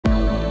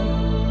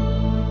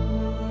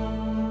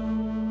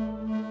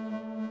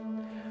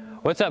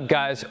What's up,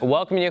 guys?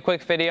 Welcome to a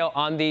quick video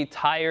on the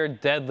tire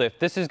deadlift.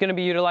 This is going to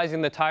be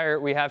utilizing the tire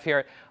we have here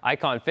at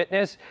Icon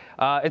Fitness.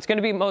 It's going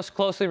to be most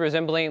closely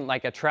resembling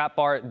like a trap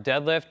bar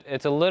deadlift.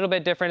 It's a little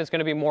bit different. It's going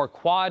to be more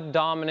quad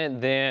dominant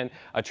than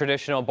a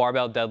traditional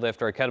barbell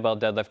deadlift or a kettlebell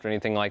deadlift or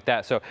anything like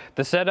that. So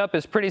the setup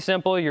is pretty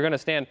simple. You're going to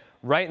stand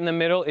right in the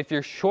middle. If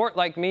you're short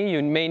like me,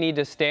 you may need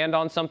to stand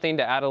on something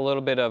to add a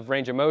little bit of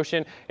range of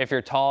motion. If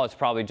you're tall, it's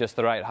probably just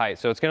the right height.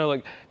 So it's going to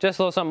look just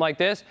a little something like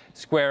this.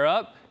 Square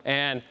up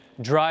and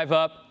drive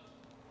up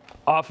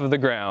off of the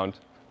ground,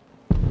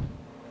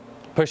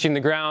 pushing the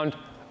ground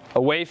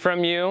away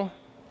from you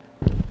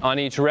on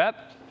each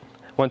rep.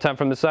 One time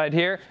from the side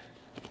here,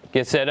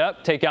 get set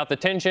up, take out the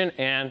tension,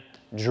 and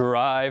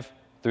drive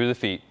through the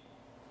feet.